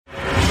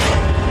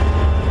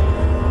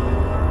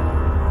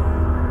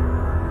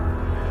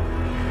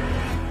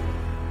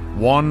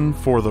One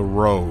for the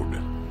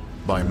Road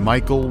by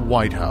Michael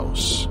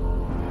Whitehouse.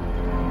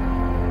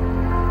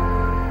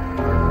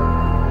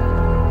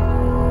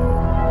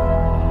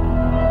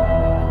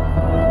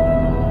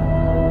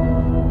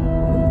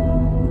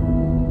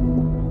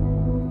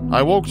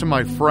 I woke to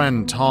my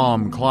friend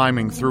Tom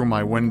climbing through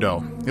my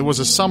window. It was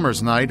a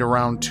summer's night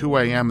around 2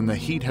 a.m. and the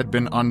heat had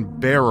been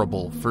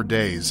unbearable for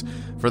days.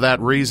 For that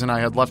reason, I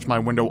had left my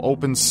window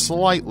open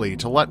slightly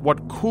to let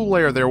what cool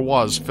air there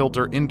was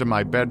filter into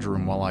my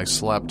bedroom while I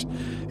slept.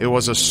 It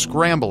was a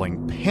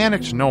scrambling,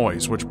 panicked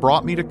noise which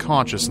brought me to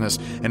consciousness,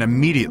 and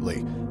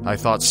immediately I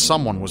thought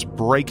someone was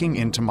breaking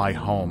into my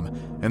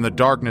home. In the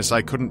darkness,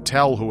 I couldn't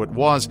tell who it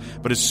was,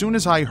 but as soon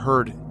as I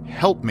heard,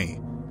 "Help me,"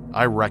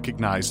 I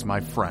recognized my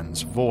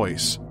friend's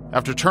voice.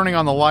 After turning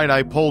on the light,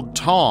 I pulled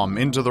Tom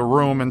into the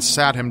room and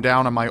sat him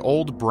down in my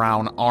old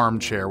brown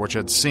armchair, which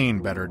had seen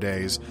better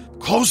days.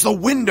 "Close the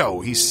window,"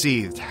 he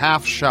seethed,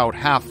 half shout,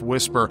 half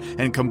whisper,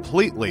 and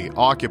completely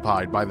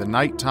occupied by the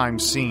nighttime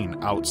scene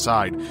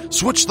outside.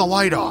 "Switch the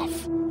light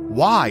off."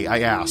 "Why?"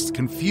 I asked,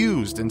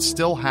 confused and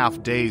still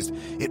half dazed.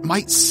 "It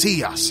might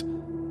see us."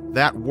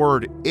 That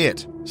word,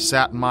 "it,"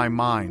 sat in my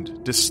mind,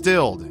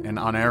 distilled and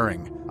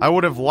unerring. I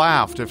would have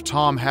laughed if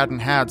Tom hadn't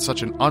had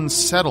such an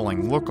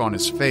unsettling look on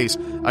his face.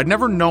 I'd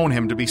never known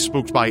him to be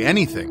spooked by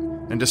anything,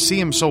 and to see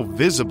him so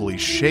visibly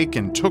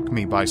shaken took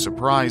me by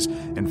surprise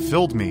and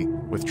filled me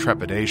with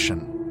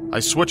trepidation.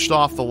 I switched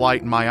off the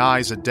light and my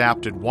eyes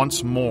adapted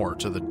once more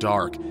to the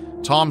dark.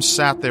 Tom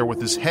sat there with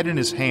his head in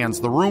his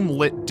hands, the room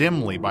lit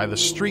dimly by the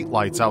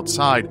streetlights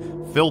outside,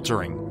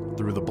 filtering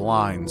through the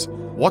blinds.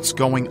 "What's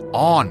going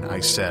on?" I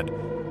said.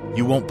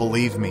 "You won't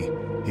believe me."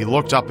 He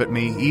looked up at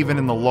me, even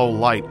in the low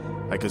light.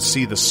 I could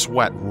see the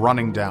sweat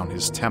running down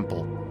his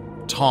temple.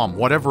 "Tom,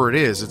 whatever it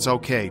is, it's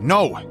okay."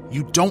 "No,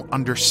 you don't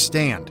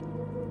understand."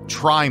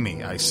 "Try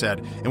me," I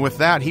said, and with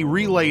that he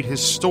relayed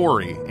his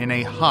story in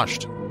a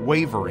hushed,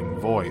 wavering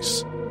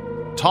voice.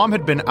 Tom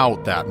had been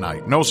out that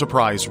night, no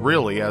surprise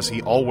really, as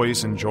he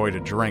always enjoyed a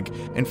drink.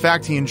 In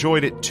fact, he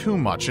enjoyed it too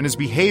much, and his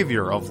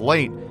behavior of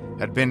late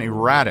had been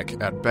erratic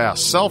at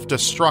best,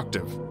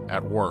 self-destructive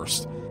at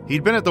worst.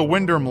 He'd been at the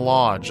Wyndham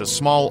Lodge, a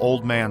small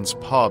old man's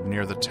pub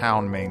near the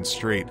town main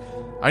street.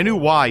 I knew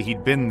why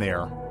he'd been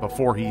there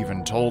before he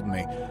even told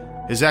me.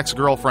 His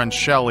ex-girlfriend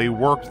Shelley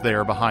worked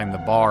there behind the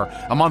bar.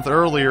 A month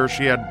earlier,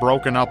 she had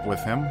broken up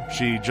with him.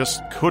 She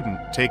just couldn't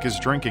take his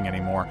drinking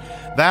anymore.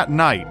 That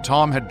night,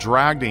 Tom had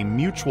dragged a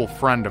mutual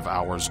friend of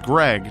ours,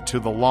 Greg, to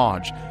the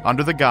lodge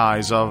under the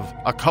guise of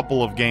a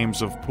couple of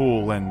games of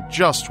pool and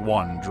just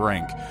one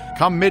drink.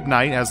 Come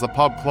midnight, as the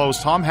pub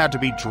closed, Tom had to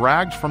be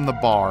dragged from the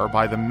bar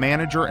by the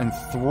manager and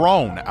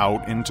thrown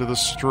out into the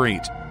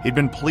street. He'd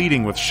been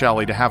pleading with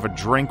Shelley to have a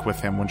drink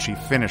with him when she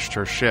finished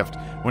her shift.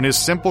 When his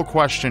simple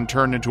question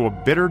turned into a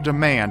bitter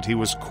demand, he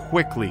was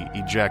quickly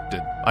ejected.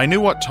 I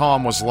knew what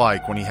Tom was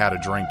like when he had a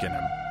drink in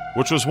him,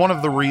 which was one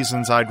of the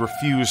reasons I'd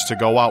refused to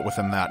go out with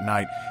him that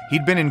night.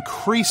 He'd been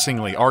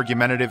increasingly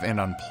argumentative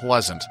and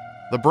unpleasant.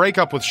 The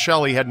breakup with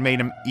Shelley had made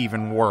him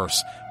even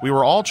worse. We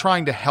were all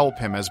trying to help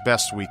him as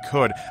best we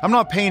could. I'm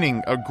not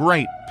painting a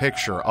great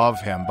picture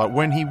of him, but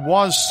when he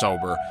was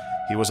sober,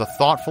 he was a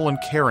thoughtful and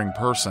caring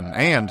person,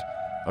 and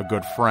a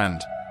good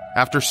friend.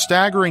 After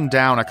staggering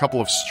down a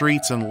couple of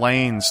streets and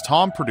lanes,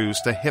 Tom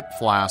produced a hip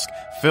flask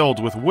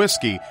filled with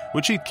whiskey,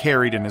 which he'd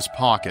carried in his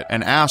pocket,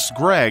 and asked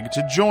Greg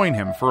to join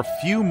him for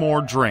a few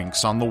more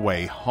drinks on the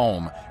way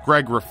home.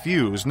 Greg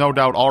refused, no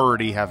doubt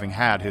already having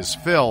had his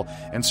fill,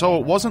 and so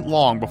it wasn't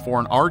long before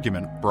an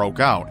argument broke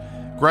out.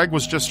 Greg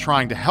was just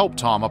trying to help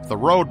Tom up the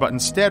road, but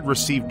instead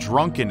received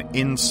drunken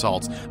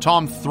insults,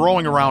 Tom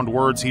throwing around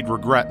words he'd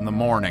regret in the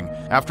morning.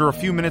 After a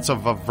few minutes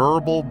of a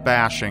verbal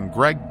bashing,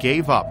 Greg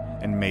gave up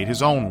and made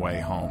his own way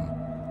home.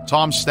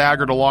 Tom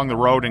staggered along the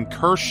road and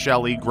cursed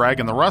Shelley, Greg,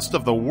 and the rest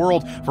of the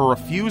world for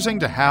refusing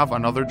to have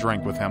another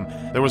drink with him.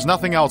 There was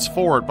nothing else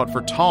for it but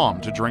for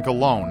Tom to drink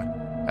alone.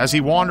 As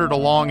he wandered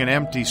along an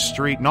empty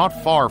street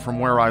not far from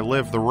where I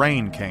live, the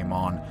rain came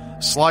on.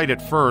 Slight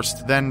at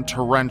first, then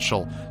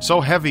torrential. So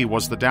heavy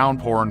was the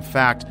downpour, in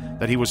fact,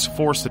 that he was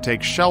forced to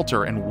take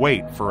shelter and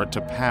wait for it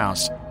to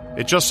pass.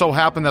 It just so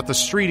happened that the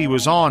street he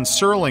was on,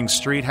 Serling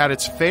Street, had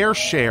its fair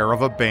share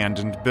of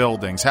abandoned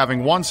buildings,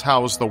 having once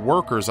housed the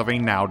workers of a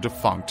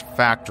now-defunct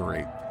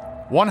factory.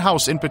 One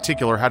house in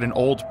particular had an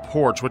old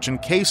porch which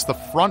encased the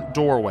front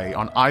doorway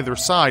on either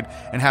side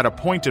and had a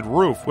pointed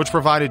roof which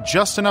provided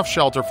just enough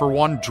shelter for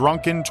one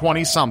drunken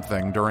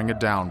 20-something during a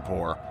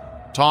downpour.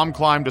 Tom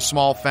climbed a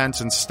small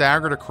fence and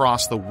staggered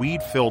across the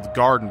weed-filled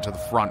garden to the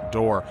front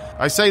door.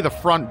 I say the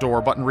front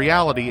door, but in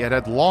reality it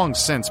had long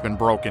since been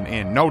broken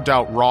in, no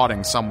doubt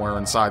rotting somewhere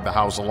inside the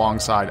house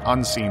alongside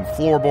unseen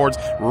floorboards,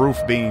 roof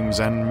beams,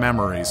 and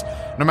memories.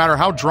 No matter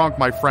how drunk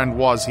my friend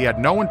was, he had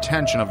no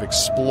intention of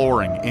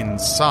exploring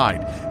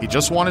inside. He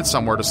just wanted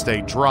somewhere to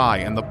stay dry,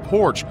 and the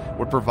porch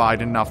would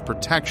provide enough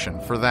protection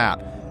for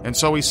that. And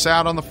so he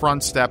sat on the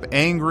front step,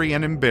 angry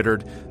and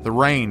embittered, the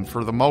rain,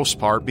 for the most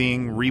part,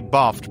 being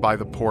rebuffed by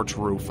the porch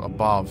roof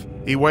above.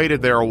 He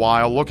waited there a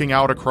while, looking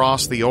out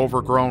across the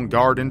overgrown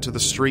garden to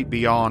the street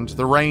beyond,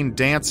 the rain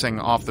dancing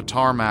off the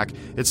tarmac.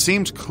 It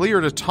seemed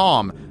clear to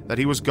Tom that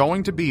he was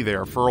going to be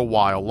there for a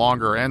while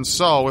longer, and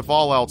so, if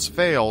all else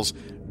fails,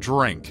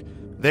 drink.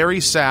 There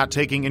he sat,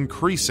 taking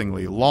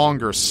increasingly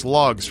longer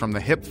slugs from the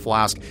hip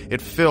flask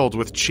it filled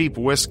with cheap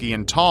whiskey,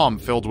 and Tom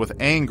filled with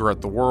anger at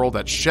the world,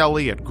 at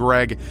Shelley, at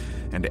Greg,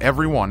 and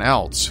everyone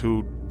else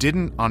who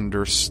didn't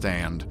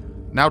understand.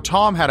 Now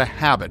Tom had a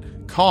habit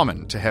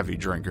common to heavy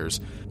drinkers.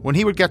 When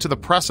he would get to the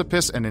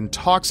precipice and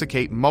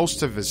intoxicate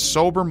most of his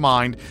sober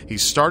mind, he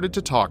started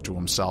to talk to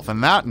himself,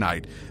 and that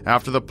night,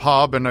 after the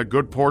pub and a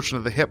good portion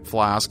of the hip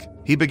flask,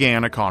 he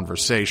began a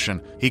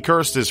conversation. He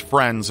cursed his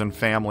friends and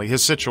family,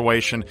 his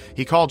situation.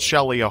 He called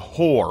Shelley a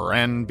whore,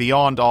 and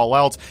beyond all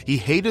else, he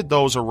hated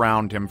those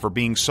around him for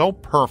being so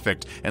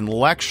perfect and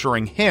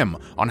lecturing him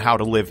on how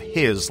to live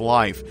his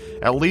life.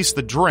 At least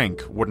the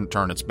drink wouldn't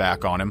turn its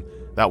back on him.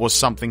 That was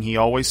something he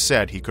always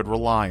said he could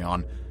rely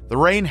on. The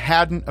rain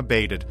hadn't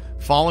abated,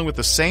 falling with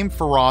the same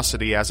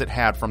ferocity as it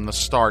had from the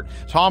start,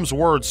 Tom's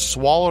words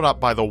swallowed up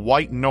by the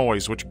white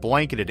noise which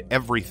blanketed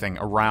everything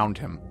around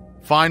him.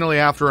 Finally,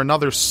 after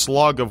another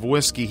slug of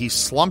whiskey, he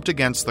slumped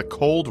against the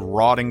cold,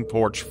 rotting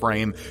porch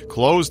frame,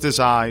 closed his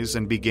eyes,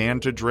 and began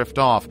to drift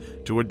off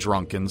to a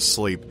drunken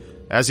sleep.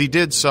 As he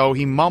did so,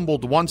 he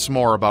mumbled once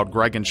more about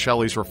Greg and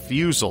Shelley's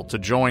refusal to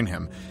join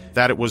him,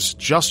 that it was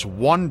just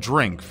one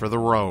drink for the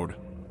road.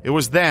 It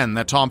was then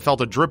that Tom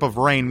felt a drip of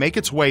rain make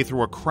its way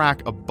through a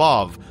crack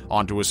above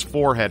onto his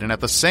forehead, and at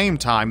the same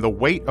time the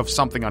weight of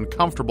something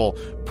uncomfortable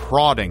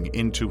prodding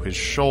into his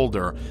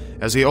shoulder.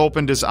 As he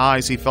opened his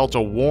eyes, he felt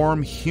a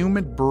warm,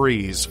 humid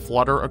breeze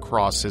flutter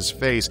across his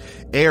face,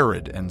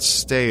 arid and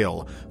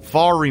stale,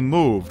 far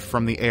removed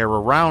from the air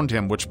around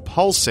him, which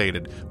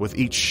pulsated with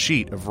each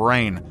sheet of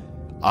rain.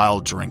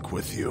 "I'll drink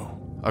with you,"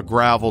 a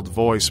graveled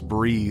voice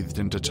breathed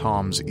into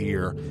Tom's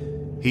ear.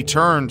 He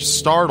turned,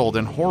 startled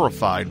and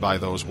horrified by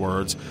those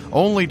words,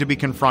 only to be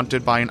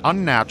confronted by an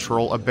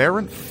unnatural,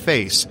 aberrant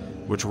face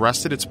which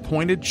rested its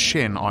pointed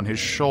chin on his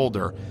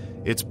shoulder,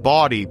 its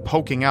body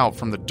poking out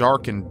from the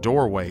darkened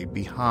doorway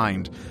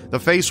behind. The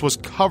face was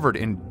covered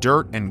in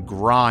dirt and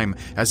grime,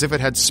 as if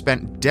it had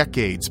spent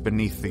decades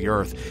beneath the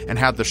earth, and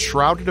had the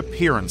shrouded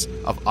appearance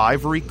of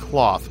ivory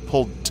cloth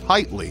pulled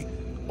tightly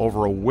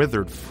over a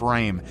withered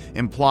frame,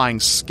 implying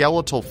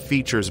skeletal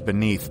features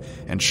beneath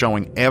and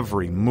showing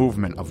every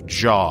movement of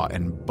jaw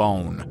and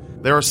bone.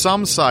 There are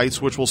some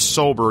sights which will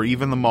sober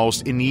even the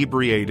most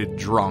inebriated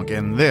drunk,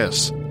 and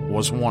this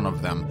was one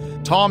of them.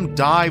 Tom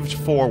dived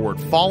forward,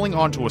 falling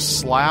onto a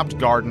slabbed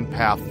garden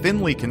path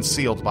thinly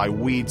concealed by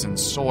weeds and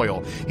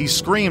soil. He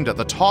screamed at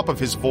the top of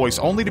his voice,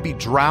 only to be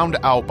drowned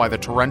out by the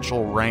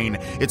torrential rain,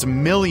 its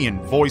million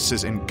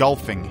voices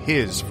engulfing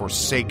his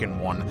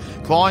forsaken one.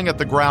 Clawing at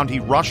the ground, he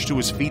rushed to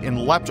his feet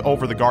and leapt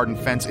over the garden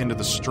fence into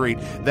the street,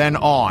 then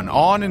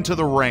on into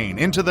the rain,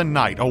 into the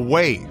night,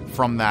 away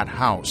from that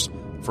house,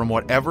 from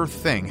whatever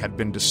thing had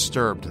been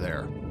disturbed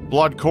there.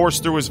 Blood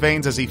coursed through his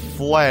veins as he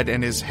fled,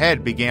 and his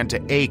head began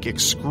to ache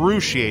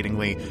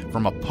excruciatingly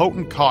from a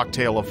potent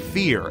cocktail of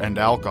fear and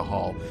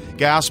alcohol.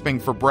 Gasping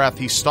for breath,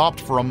 he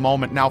stopped for a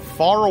moment, now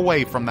far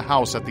away from the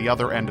house at the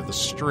other end of the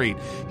street.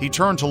 He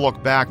turned to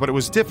look back, but it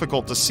was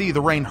difficult to see,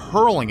 the rain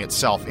hurling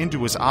itself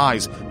into his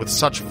eyes with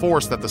such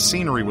force that the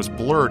scenery was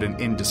blurred and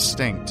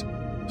indistinct.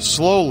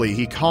 Slowly,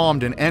 he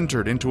calmed and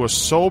entered into a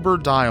sober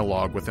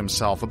dialogue with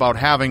himself about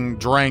having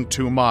drank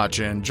too much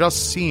and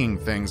just seeing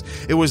things.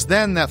 It was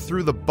then that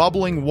through the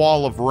bubbling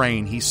wall of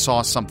rain he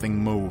saw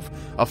something move.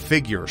 A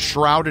figure,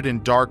 shrouded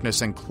in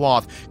darkness and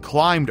cloth,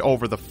 climbed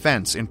over the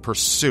fence in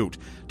pursuit.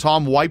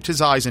 Tom wiped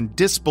his eyes in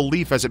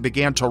disbelief as it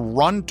began to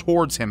run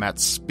towards him at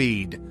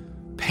speed.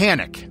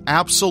 Panic,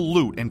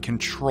 absolute and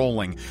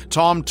controlling.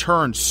 Tom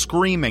turned,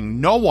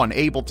 screaming, no one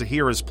able to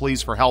hear his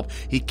pleas for help.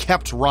 He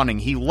kept running.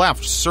 He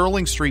left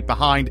Serling Street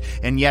behind,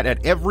 and yet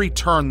at every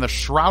turn the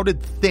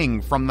shrouded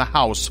thing from the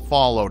house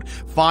followed.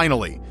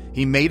 Finally,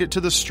 he made it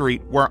to the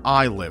street where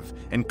I live,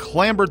 and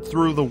clambered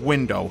through the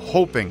window,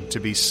 hoping to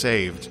be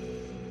saved.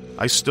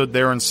 I stood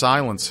there in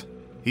silence.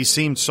 He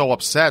seemed so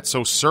upset,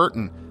 so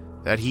certain,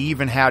 that he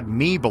even had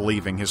me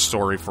believing his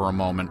story for a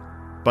moment.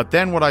 But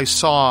then what I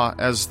saw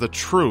as the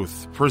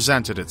truth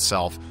presented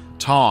itself.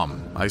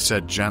 "Tom," I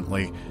said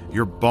gently,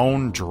 "you're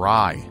bone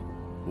dry."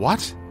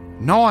 "What?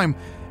 No,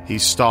 He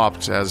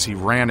stopped as he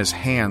ran his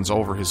hands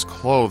over his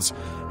clothes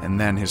and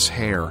then his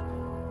hair.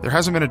 "There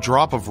hasn't been a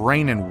drop of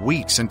rain in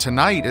weeks, and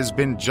tonight has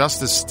been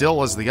just as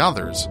still as the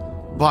others."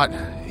 "But,"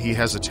 he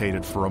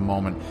hesitated for a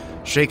moment,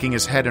 shaking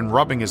his head and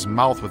rubbing his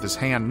mouth with his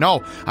hand,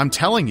 "no, I'm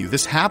telling you,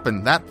 this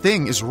happened. That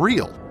thing is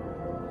real."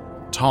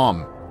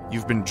 "Tom,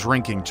 you've been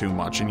drinking too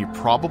much, and you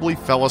probably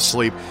fell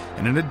asleep,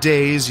 and in a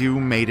daze you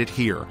made it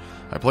here."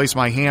 I placed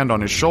my hand on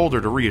his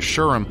shoulder to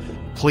reassure him.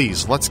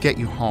 "Please, let's get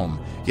you home.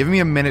 Give me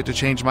a minute to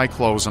change my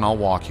clothes, and I'll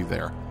walk you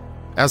there."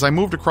 As I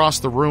moved across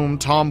the room,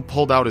 Tom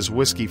pulled out his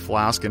whiskey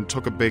flask and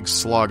took a big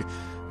slug.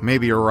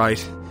 "Maybe you're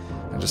right.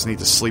 I just need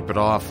to sleep it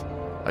off.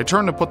 I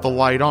turned to put the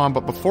light on,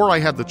 but before I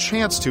had the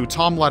chance to,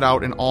 Tom let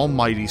out an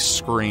almighty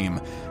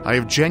scream. I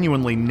have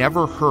genuinely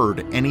never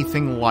heard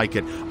anything like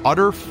it.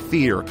 Utter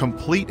fear,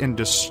 complete and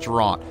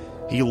distraught.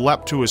 He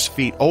leapt to his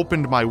feet,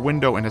 opened my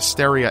window in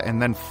hysteria, and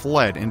then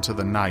fled into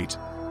the night.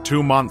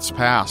 2 months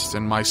passed,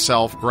 and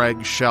myself,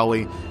 Greg,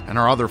 Shelley, and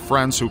our other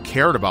friends who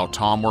cared about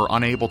Tom were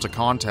unable to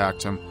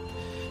contact him.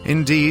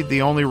 Indeed,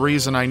 the only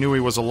reason I knew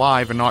he was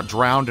alive and not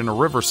drowned in a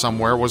river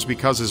somewhere was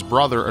because his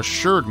brother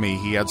assured me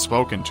he had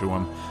spoken to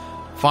him.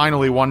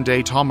 Finally, one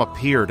day, Tom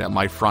appeared at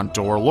my front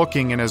door,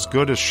 looking in as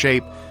good a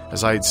shape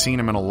as I had seen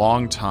him in a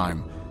long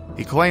time.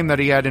 He claimed that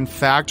he had in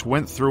fact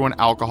went through an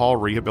alcohol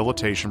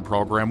rehabilitation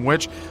program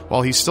which,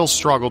 while he still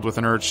struggled with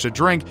an urge to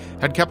drink,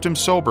 had kept him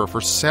sober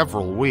for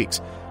several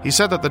weeks. He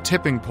said that the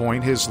tipping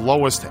point, his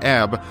lowest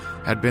ebb,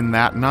 had been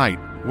that night,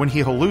 when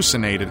he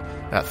hallucinated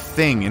that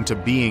thing into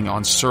being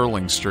on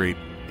Serling Street.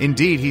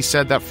 Indeed, he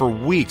said that for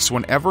weeks,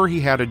 whenever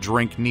he had a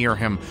drink near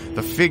him,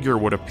 the figure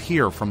would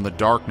appear from the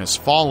darkness,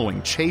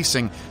 following,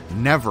 chasing,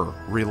 never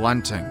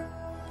relenting.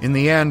 In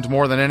the end,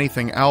 more than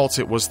anything else,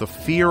 it was the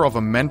fear of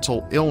a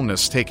mental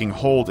illness taking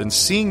hold and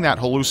seeing that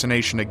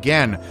hallucination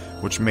again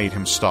which made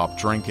him stop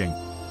drinking.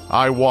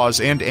 I was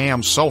and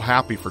am so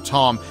happy for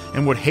Tom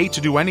and would hate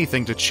to do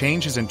anything to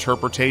change his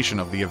interpretation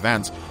of the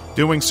events.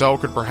 Doing so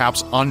could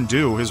perhaps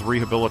undo his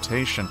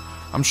rehabilitation.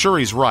 I'm sure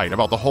he's right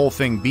about the whole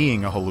thing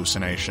being a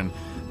hallucination.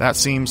 That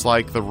seems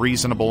like the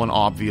reasonable and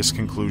obvious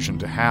conclusion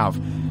to have.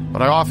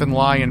 But I often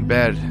lie in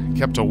bed,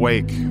 kept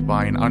awake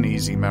by an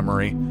uneasy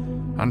memory,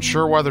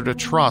 unsure whether to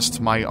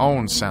trust my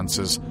own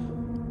senses.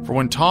 For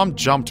when Tom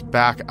jumped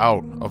back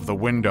out of the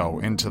window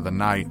into the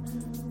night,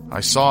 I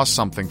saw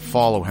something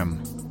follow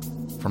him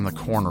from the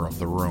corner of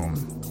the room.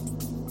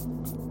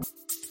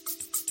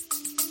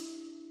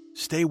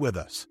 Stay with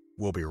us.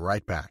 We'll be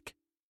right back.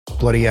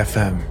 Bloody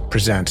FM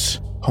presents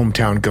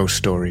Hometown Ghost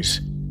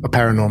Stories, a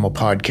paranormal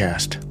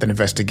podcast that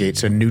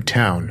investigates a new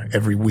town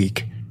every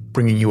week,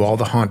 bringing you all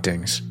the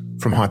hauntings,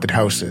 from haunted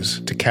houses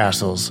to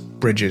castles,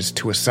 bridges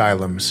to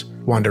asylums,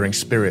 wandering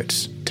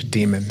spirits to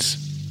demons.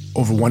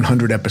 Over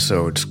 100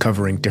 episodes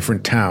covering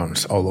different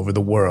towns all over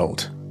the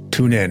world.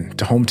 Tune in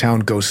to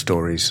Hometown Ghost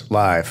Stories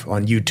live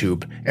on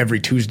YouTube every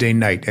Tuesday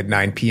night at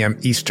 9 p.m.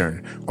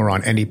 Eastern or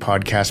on any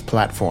podcast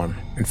platform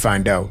and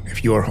find out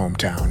if your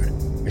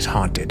hometown is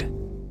haunted.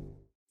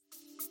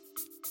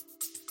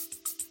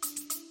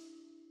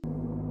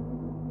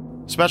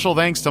 Special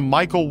thanks to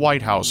Michael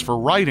Whitehouse for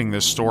writing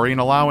this story and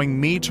allowing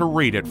me to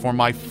read it for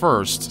my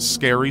first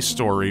Scary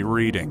Story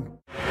reading.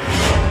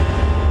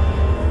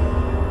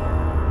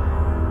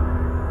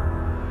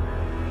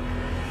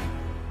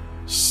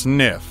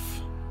 Sniff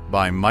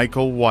by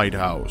Michael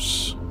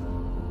Whitehouse.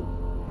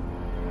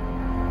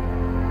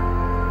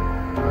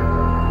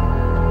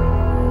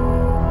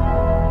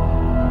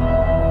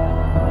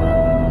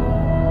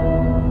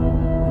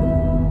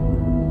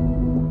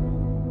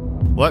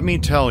 Let me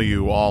tell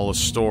you all a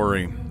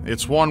story.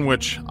 It's one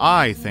which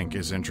I think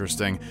is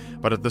interesting,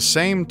 but at the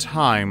same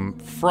time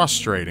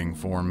frustrating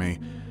for me.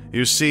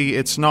 You see,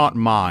 it's not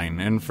mine,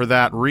 and for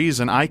that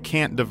reason I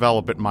can't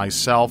develop it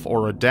myself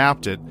or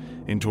adapt it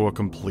into a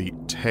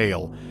complete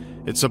tale.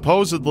 It's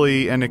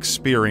supposedly an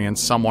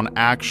experience someone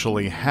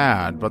actually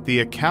had, but the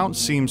account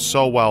seems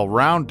so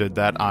well-rounded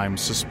that I'm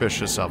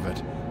suspicious of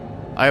it.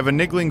 I have a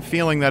niggling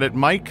feeling that it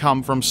might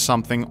come from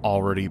something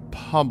already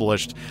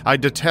published. I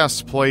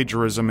detest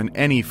plagiarism in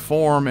any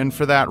form, and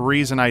for that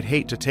reason I'd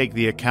hate to take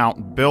the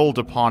account, build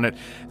upon it,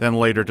 then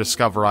later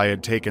discover I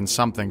had taken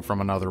something from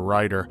another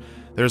writer.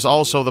 There's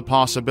also the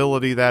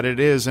possibility that it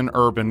is an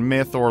urban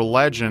myth or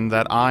legend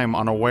that I'm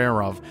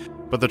unaware of.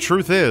 But the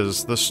truth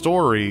is, the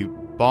story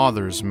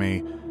bothers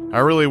me. I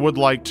really would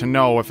like to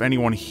know if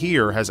anyone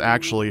here has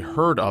actually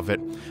heard of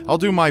it. I'll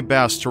do my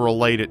best to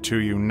relate it to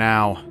you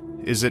now.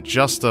 Is it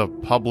just a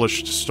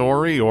published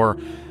story or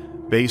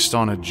based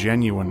on a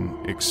genuine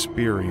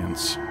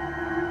experience?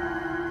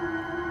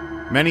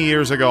 Many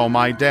years ago,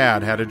 my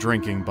dad had a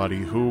drinking buddy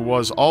who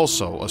was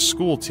also a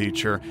school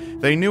teacher.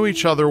 They knew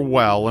each other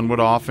well and would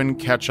often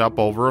catch up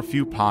over a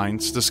few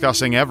pints,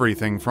 discussing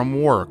everything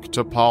from work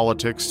to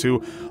politics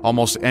to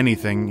almost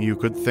anything you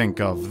could think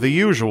of. The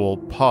usual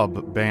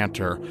pub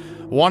banter.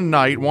 One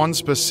night, one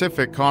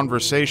specific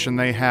conversation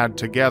they had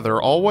together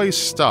always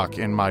stuck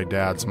in my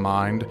dad's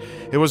mind.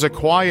 It was a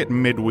quiet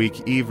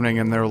midweek evening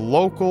and their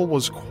local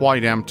was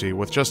quite empty,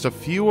 with just a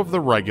few of the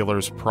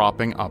regulars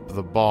propping up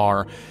the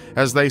bar.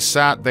 As they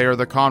sat there,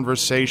 the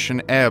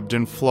conversation ebbed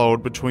and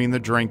flowed between the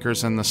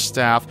drinkers and the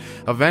staff,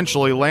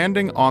 eventually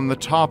landing on the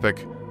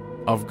topic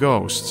of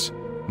ghosts.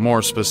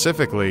 More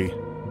specifically,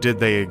 did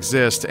they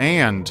exist,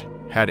 and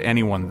had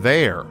anyone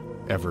there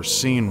ever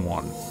seen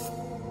one?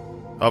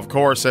 Of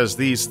course, as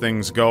these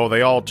things go,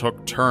 they all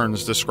took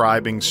turns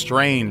describing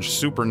strange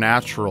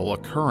supernatural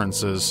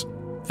occurrences,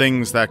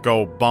 things that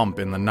go bump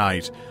in the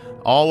night.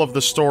 All of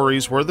the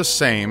stories were the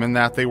same in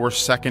that they were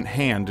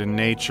second-hand in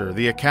nature.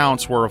 The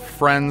accounts were of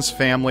friends,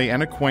 family,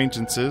 and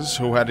acquaintances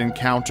who had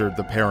encountered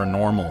the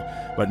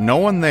paranormal, but no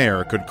one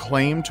there could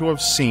claim to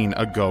have seen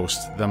a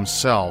ghost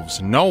themselves.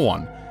 No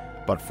one,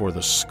 but for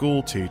the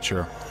school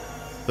teacher.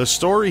 The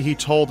story he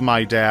told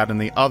my dad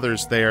and the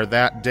others there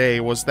that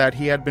day was that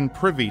he had been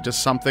privy to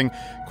something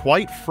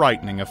quite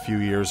frightening a few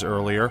years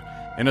earlier.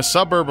 In a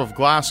suburb of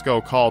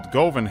Glasgow called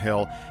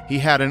Govanhill, he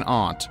had an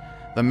aunt.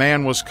 The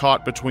man was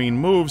caught between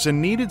moves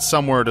and needed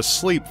somewhere to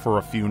sleep for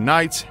a few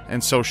nights,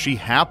 and so she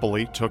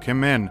happily took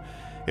him in.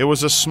 It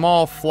was a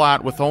small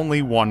flat with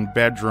only one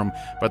bedroom,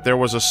 but there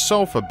was a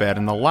sofa bed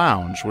in the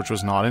lounge, which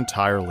was not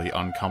entirely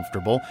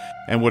uncomfortable,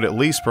 and would at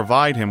least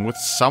provide him with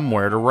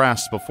somewhere to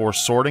rest before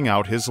sorting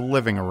out his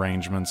living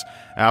arrangements.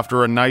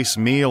 After a nice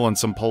meal and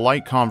some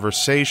polite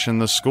conversation,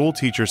 the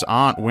schoolteacher's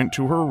aunt went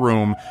to her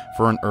room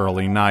for an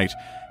early night.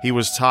 He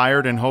was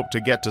tired and hoped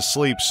to get to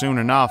sleep soon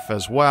enough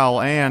as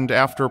well, and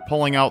after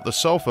pulling out the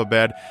sofa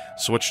bed,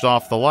 switched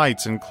off the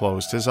lights and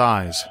closed his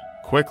eyes.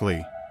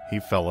 Quickly, he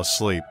fell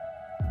asleep.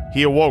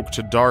 He awoke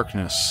to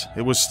darkness.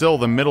 It was still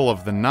the middle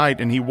of the night,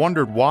 and he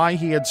wondered why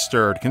he had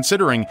stirred,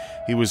 considering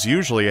he was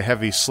usually a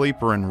heavy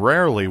sleeper and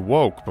rarely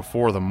woke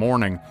before the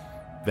morning.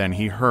 Then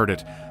he heard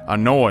it, a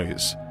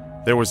noise.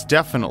 There was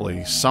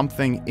definitely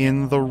something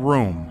in the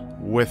room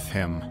with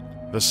him.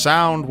 The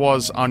sound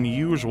was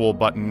unusual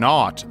but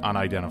not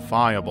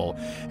unidentifiable.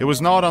 It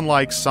was not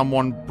unlike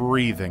someone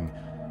breathing,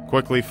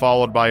 quickly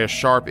followed by a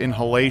sharp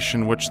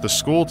inhalation which the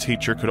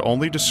schoolteacher could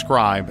only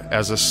describe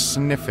as a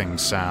sniffing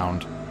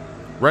sound.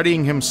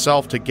 Readying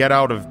himself to get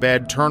out of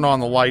bed, turn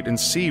on the light, and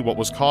see what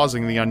was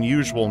causing the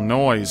unusual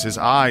noise, his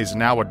eyes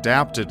now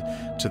adapted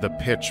to the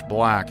pitch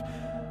black.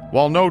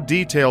 While no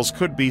details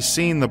could be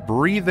seen, the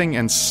breathing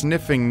and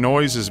sniffing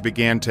noises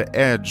began to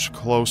edge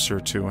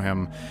closer to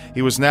him.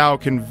 He was now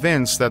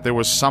convinced that there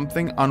was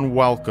something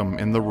unwelcome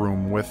in the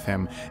room with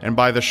him, and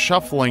by the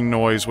shuffling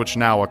noise which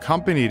now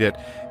accompanied it,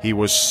 he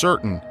was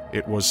certain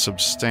it was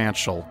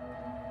substantial.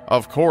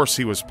 Of course,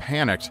 he was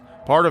panicked.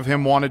 Part of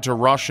him wanted to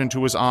rush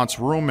into his aunt's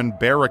room and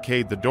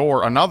barricade the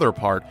door. Another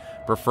part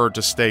preferred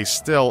to stay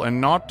still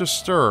and not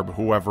disturb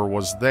whoever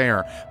was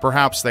there.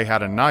 Perhaps they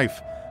had a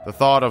knife. The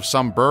thought of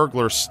some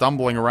burglar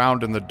stumbling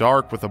around in the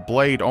dark with a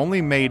blade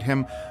only made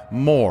him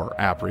more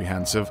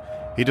apprehensive.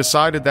 He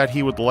decided that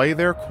he would lay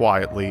there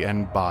quietly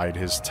and bide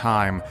his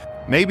time.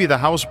 Maybe the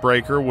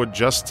housebreaker would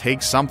just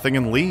take something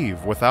and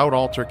leave without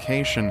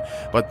altercation.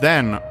 But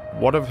then,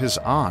 what of his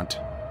aunt?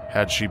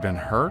 Had she been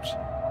hurt?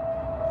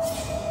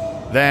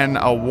 Then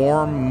a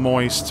warm,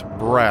 moist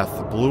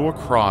breath blew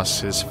across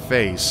his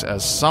face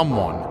as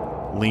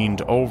someone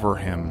leaned over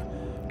him.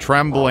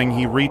 Trembling,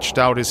 he reached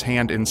out his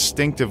hand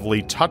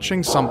instinctively,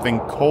 touching something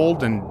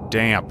cold and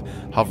damp,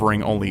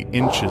 hovering only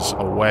inches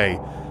away.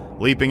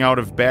 Leaping out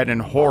of bed in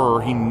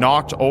horror, he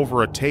knocked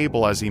over a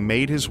table as he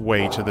made his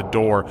way to the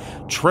door,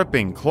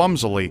 tripping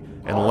clumsily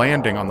and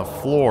landing on the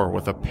floor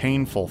with a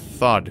painful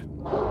thud.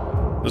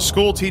 The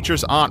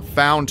schoolteacher's aunt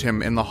found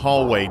him in the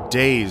hallway,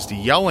 dazed,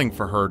 yelling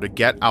for her to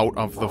get out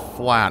of the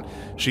flat.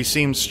 She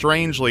seemed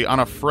strangely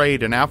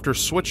unafraid, and after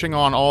switching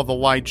on all the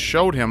lights,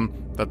 showed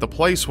him that the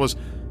place was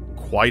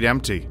quite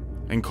empty,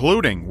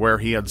 including where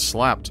he had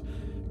slept.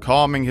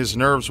 Calming his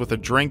nerves with a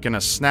drink and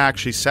a snack,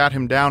 she sat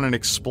him down and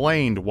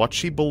explained what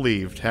she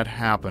believed had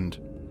happened.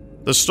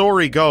 The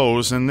story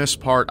goes, and this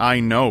part I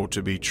know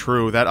to be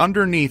true, that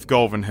underneath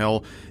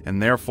Govanhill,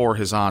 and therefore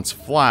his aunt's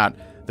flat,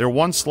 there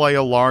once lay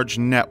a large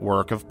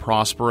network of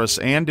prosperous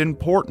and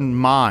important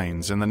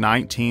mines in the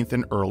 19th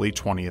and early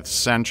 20th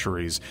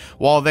centuries.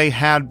 While they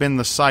had been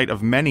the site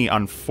of many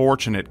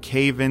unfortunate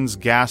cave-ins,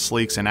 gas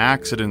leaks, and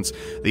accidents,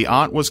 the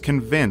aunt was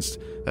convinced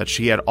that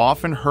she had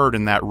often heard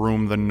in that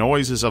room the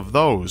noises of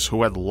those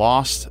who had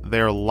lost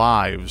their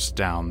lives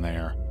down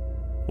there.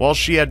 While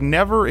she had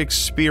never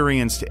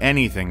experienced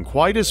anything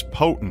quite as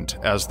potent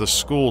as the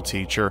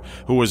schoolteacher,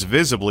 who was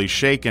visibly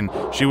shaken,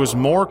 she was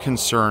more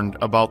concerned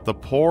about the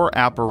poor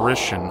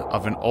apparition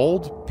of an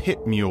old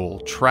pit mule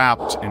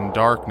trapped in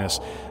darkness,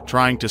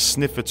 trying to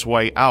sniff its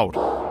way out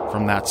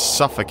from that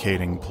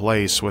suffocating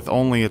place with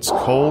only its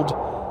cold,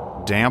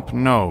 damp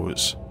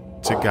nose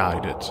to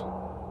guide it.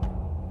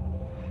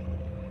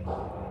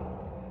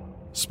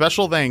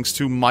 Special thanks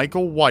to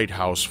Michael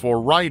Whitehouse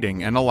for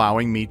writing and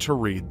allowing me to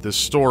read this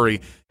story.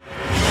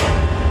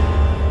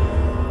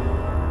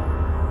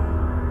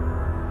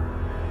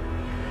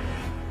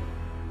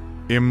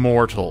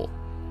 Immortal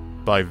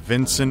by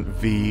Vincent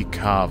V.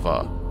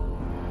 Cava.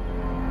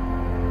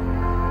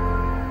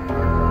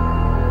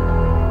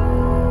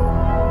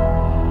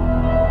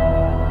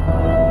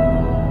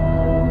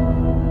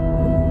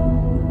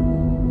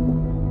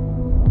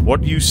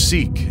 What you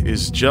seek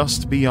is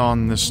just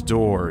beyond this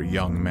door,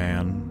 young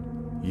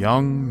man.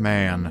 Young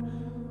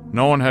man.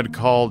 No one had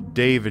called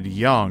David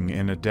young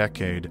in a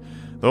decade.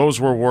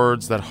 Those were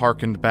words that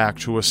harkened back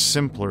to a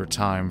simpler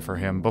time for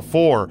him,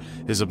 before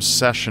his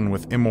obsession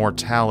with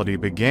immortality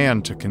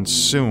began to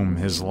consume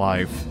his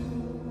life.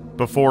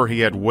 before he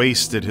had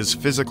wasted his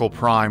physical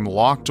prime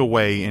locked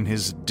away in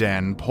his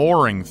den,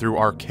 poring through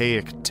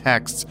archaic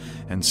texts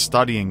and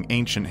studying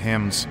ancient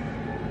hymns,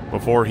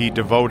 before he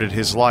devoted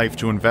his life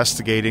to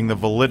investigating the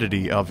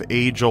validity of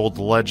age-old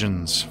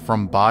legends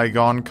from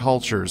bygone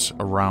cultures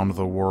around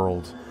the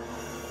world.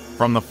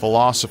 From the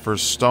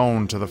Philosopher's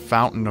Stone to the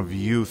Fountain of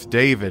Youth,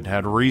 David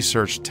had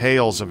researched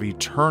tales of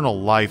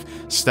eternal life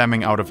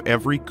stemming out of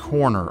every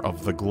corner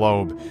of the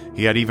globe.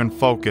 He had even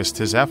focused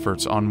his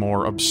efforts on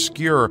more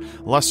obscure,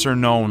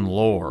 lesser-known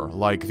lore,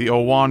 like the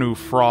Owanu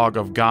frog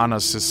of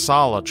Ghana's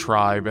Sisala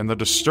tribe and the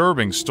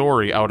disturbing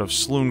story out of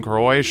Slun,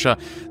 Croatia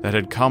that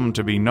had come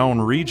to be known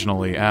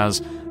regionally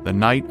as the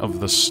Night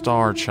of the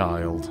Star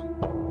Child.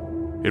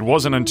 It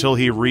wasn't until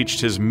he reached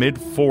his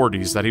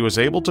mid-40s that he was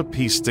able to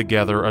piece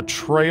together a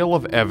trail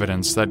of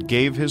evidence that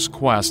gave his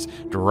quest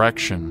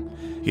direction.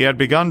 He had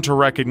begun to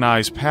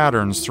recognize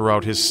patterns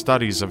throughout his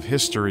studies of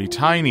history,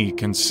 tiny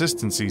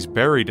consistencies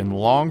buried in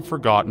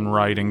long-forgotten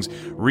writings,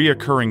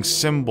 reoccurring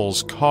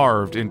symbols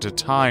carved into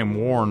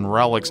time-worn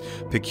relics,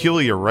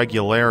 peculiar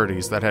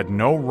regularities that had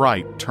no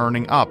right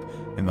turning up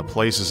in the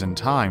places and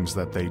times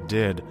that they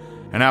did.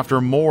 And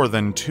after more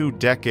than 2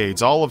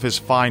 decades, all of his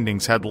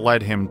findings had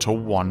led him to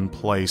one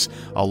place,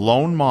 a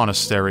lone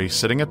monastery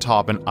sitting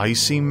atop an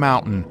icy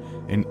mountain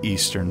in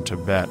eastern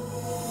Tibet.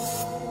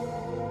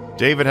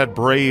 David had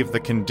braved the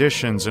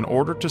conditions in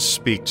order to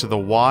speak to the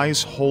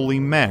wise, holy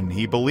men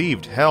he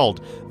believed held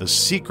the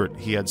secret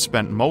he had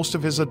spent most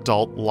of his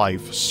adult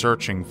life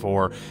searching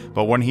for.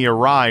 But when he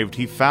arrived,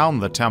 he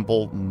found the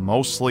temple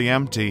mostly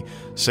empty,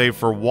 save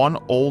for one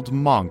old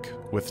monk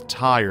with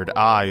tired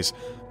eyes.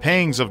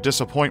 Pangs of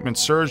disappointment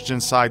surged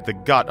inside the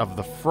gut of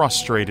the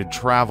frustrated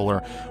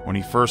traveler when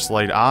he first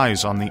laid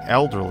eyes on the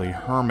elderly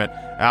hermit.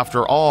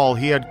 After all,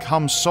 he had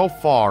come so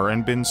far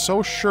and been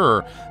so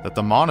sure that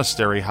the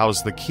monastery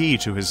housed the key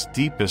to his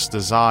deepest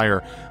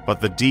desire,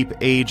 but the deep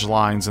age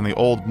lines in the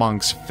old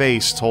monk's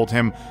face told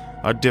him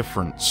a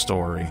different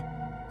story.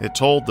 It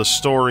told the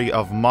story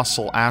of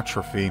muscle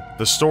atrophy,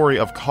 the story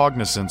of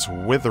cognizance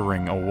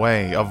withering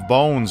away, of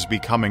bones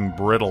becoming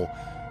brittle.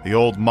 The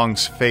old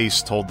monk's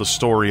face told the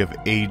story of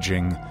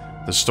aging,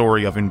 the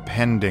story of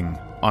impending,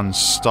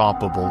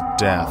 unstoppable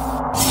death.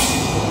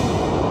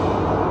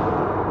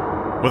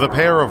 With a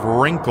pair of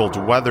wrinkled,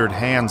 weathered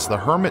hands, the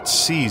hermit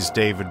seized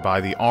David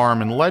by the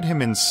arm and led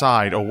him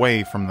inside,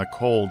 away from the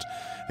cold.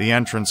 The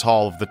entrance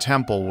hall of the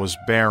temple was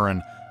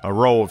barren. A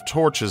row of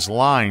torches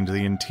lined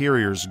the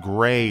interior's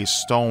gray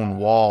stone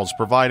walls,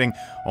 providing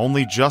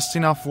only just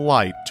enough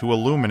light to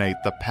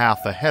illuminate the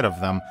path ahead of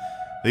them.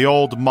 The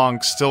old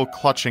monk, still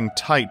clutching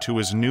tight to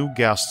his new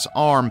guest's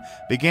arm,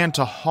 began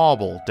to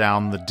hobble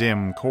down the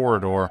dim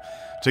corridor.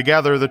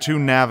 Together, the two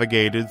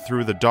navigated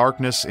through the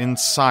darkness in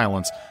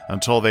silence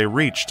until they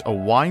reached a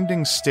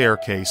winding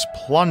staircase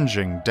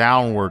plunging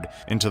downward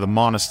into the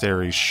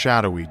monastery's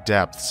shadowy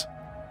depths.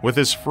 With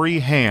his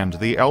free hand,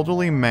 the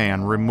elderly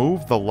man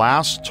removed the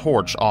last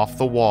torch off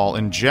the wall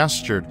and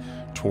gestured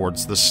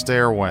towards the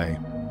stairway.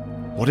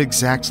 "What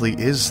exactly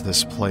is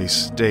this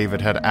place?"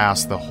 David had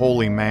asked the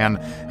holy man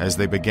as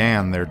they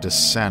began their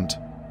descent.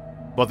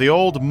 But the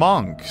old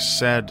monk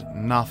said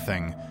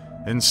nothing.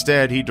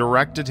 Instead, he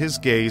directed his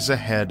gaze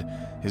ahead,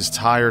 his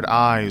tired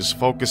eyes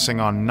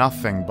focusing on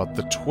nothing but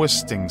the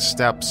twisting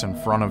steps in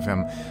front of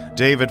him.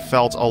 David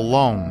felt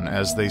alone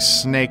as they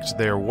snaked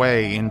their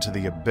way into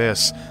the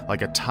abyss,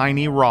 like a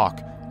tiny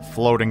rock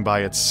floating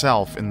by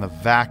itself in the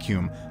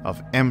vacuum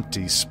of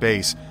empty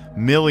space,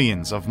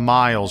 millions of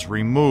miles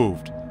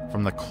removed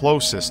from the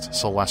closest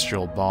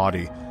celestial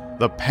body.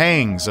 The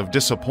pangs of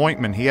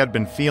disappointment he had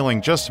been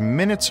feeling just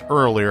minutes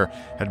earlier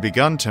had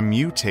begun to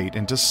mutate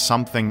into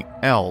something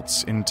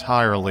else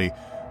entirely.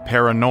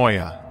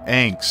 Paranoia,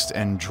 angst,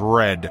 and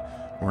dread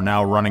were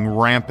now running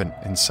rampant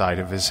inside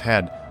of his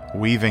head,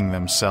 weaving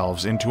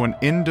themselves into an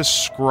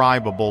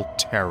indescribable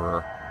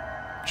terror.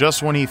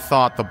 Just when he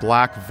thought the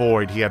black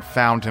void he had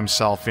found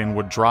himself in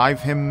would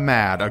drive him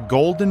mad, a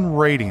golden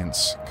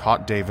radiance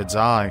caught David's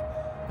eye.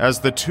 As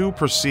the two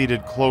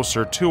proceeded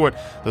closer to it,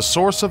 the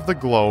source of the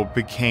globe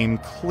became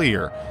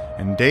clear,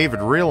 and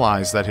David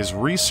realized that his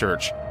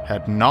research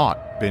had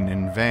not been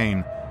in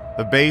vain.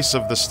 The base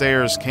of the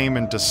stairs came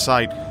into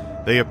sight.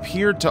 They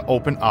appeared to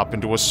open up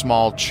into a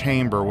small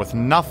chamber with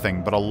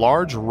nothing but a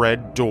large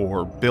red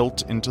door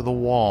built into the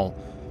wall.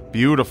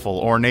 Beautiful,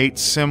 ornate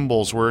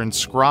symbols were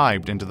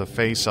inscribed into the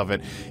face of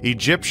it.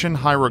 Egyptian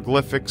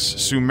hieroglyphics,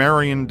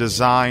 Sumerian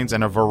designs,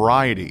 and a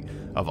variety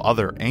of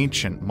other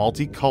ancient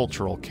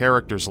multicultural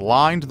characters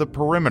lined the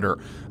perimeter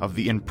of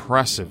the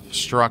impressive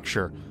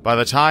structure. By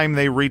the time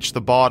they reached the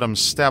bottom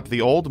step,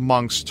 the old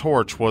monk's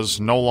torch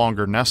was no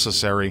longer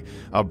necessary.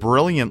 A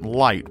brilliant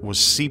light was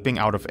seeping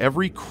out of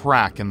every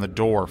crack in the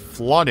door,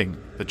 flooding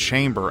the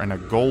chamber in a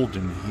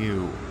golden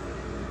hue.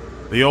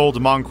 The old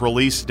monk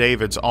released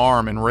David's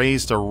arm and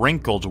raised a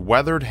wrinkled,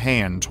 weathered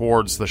hand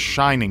towards the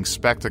shining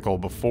spectacle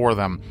before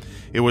them.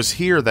 It was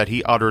here that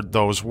he uttered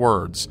those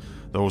words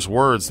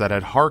that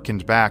had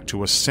hearkened back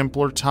to a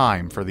simpler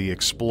time for the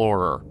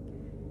explorer.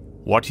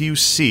 What you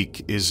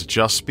seek is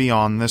just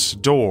beyond this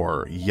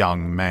door,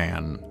 young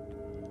man.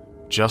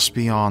 Just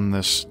beyond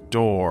this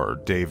door,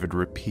 David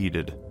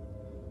repeated.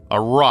 A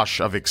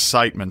rush of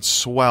excitement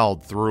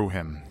swelled through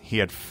him. He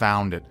had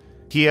found it.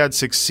 He had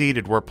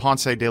succeeded where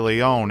Ponce de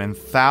Leon and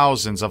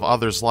thousands of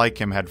others like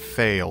him had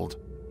failed.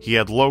 He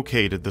had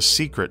located the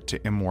secret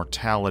to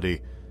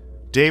immortality.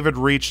 David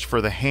reached for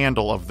the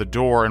handle of the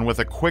door and with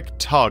a quick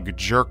tug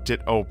jerked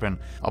it open.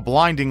 A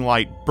blinding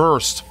light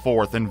burst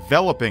forth,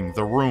 enveloping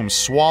the room,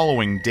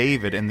 swallowing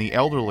David and the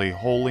elderly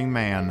holy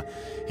man.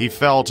 He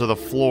fell to the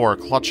floor,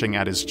 clutching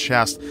at his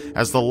chest.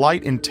 As the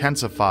light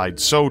intensified,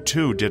 so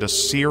too did a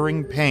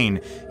searing pain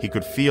he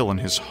could feel in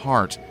his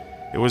heart.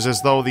 It was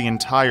as though the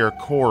entire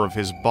core of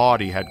his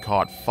body had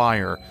caught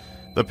fire.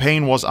 The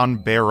pain was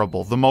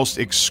unbearable, the most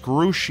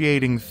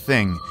excruciating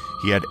thing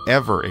he had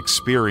ever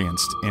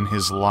experienced in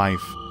his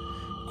life.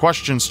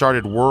 Questions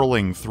started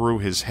whirling through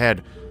his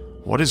head.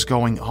 What is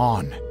going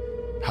on?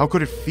 How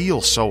could it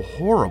feel so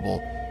horrible?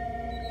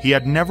 He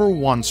had never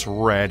once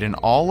read in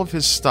all of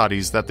his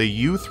studies that the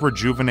youth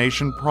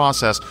rejuvenation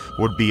process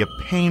would be a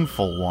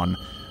painful one.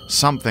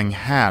 Something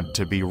had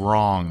to be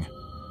wrong.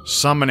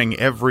 Summoning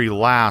every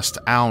last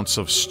ounce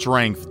of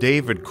strength,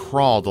 David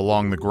crawled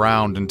along the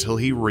ground until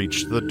he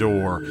reached the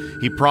door.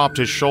 He propped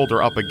his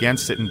shoulder up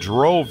against it and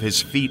drove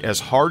his feet as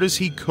hard as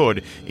he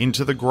could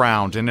into the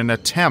ground in an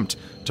attempt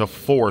to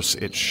force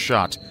it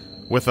shut.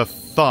 With a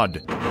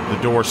thud, the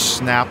door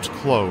snapped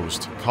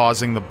closed,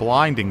 causing the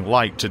blinding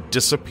light to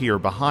disappear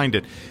behind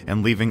it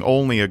and leaving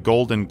only a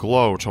golden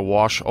glow to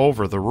wash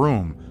over the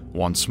room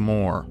once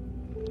more.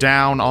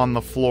 Down on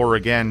the floor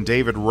again,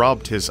 David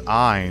rubbed his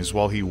eyes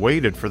while he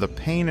waited for the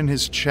pain in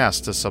his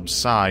chest to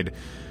subside.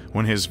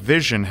 When his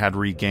vision had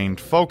regained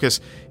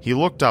focus, he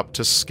looked up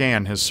to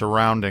scan his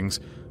surroundings.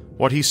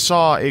 What he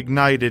saw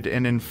ignited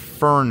an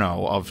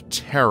inferno of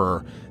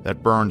terror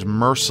that burned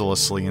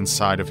mercilessly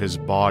inside of his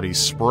body,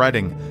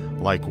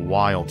 spreading like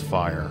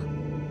wildfire.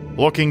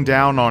 Looking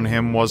down on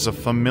him was a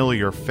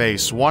familiar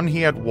face, one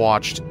he had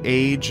watched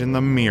age in the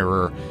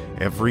mirror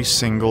every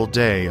single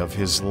day of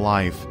his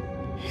life.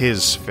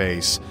 His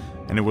face,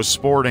 and it was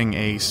sporting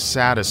a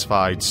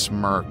satisfied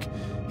smirk.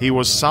 He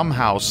was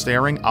somehow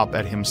staring up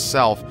at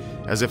himself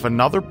as if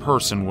another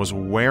person was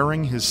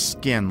wearing his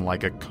skin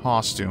like a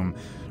costume.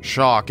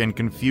 Shock and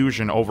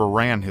confusion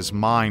overran his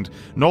mind.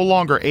 No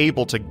longer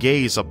able to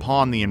gaze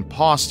upon the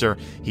imposter,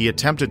 he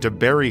attempted to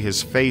bury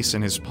his face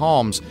in his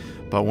palms,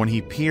 but when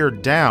he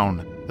peered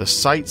down, the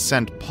sight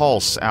sent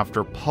pulse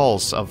after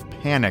pulse of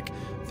panic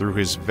through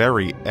his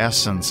very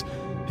essence.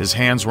 His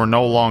hands were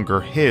no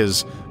longer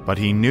his, but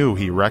he knew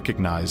he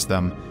recognized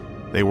them.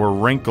 They were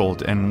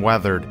wrinkled and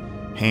weathered,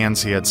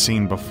 hands he had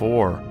seen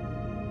before.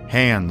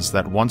 Hands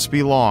that once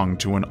belonged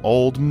to an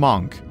old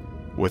monk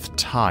with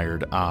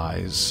tired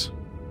eyes.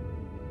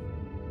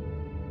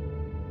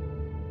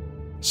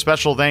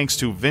 Special thanks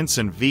to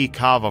Vincent V.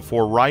 Cava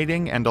for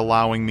writing and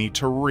allowing me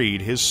to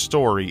read his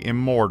story,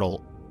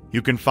 Immortal.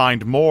 You can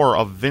find more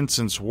of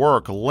Vincent's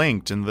work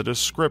linked in the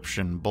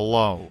description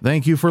below.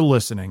 Thank you for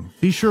listening.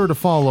 Be sure to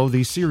follow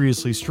the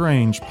Seriously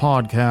Strange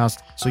podcast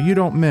so you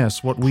don't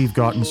miss what we've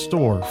got in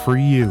store for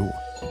you.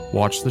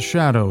 Watch the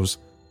shadows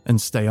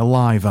and stay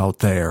alive out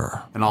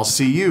there. And I'll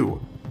see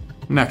you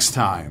next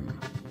time.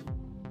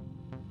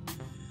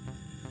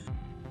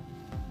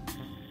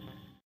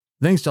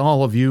 Thanks to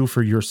all of you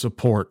for your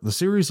support. The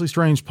Seriously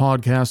Strange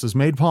podcast is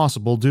made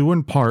possible due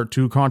in part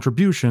to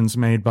contributions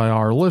made by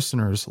our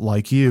listeners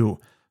like you.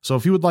 So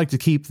if you would like to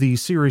keep the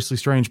Seriously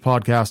Strange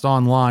podcast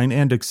online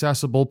and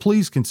accessible,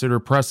 please consider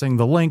pressing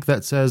the link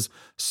that says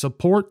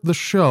support the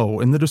show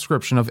in the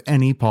description of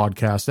any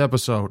podcast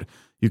episode.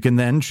 You can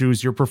then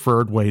choose your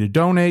preferred way to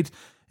donate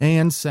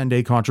and send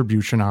a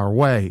contribution our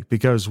way,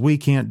 because we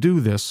can't do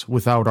this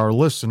without our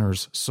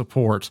listeners'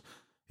 support.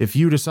 If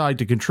you decide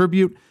to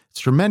contribute, it's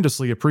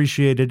tremendously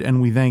appreciated,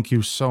 and we thank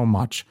you so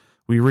much.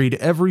 We read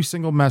every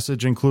single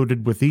message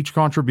included with each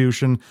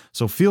contribution,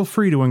 so feel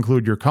free to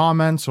include your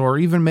comments or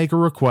even make a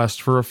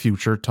request for a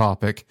future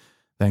topic.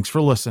 Thanks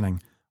for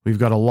listening. We've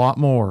got a lot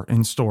more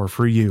in store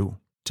for you.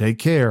 Take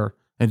care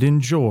and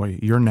enjoy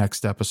your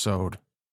next episode.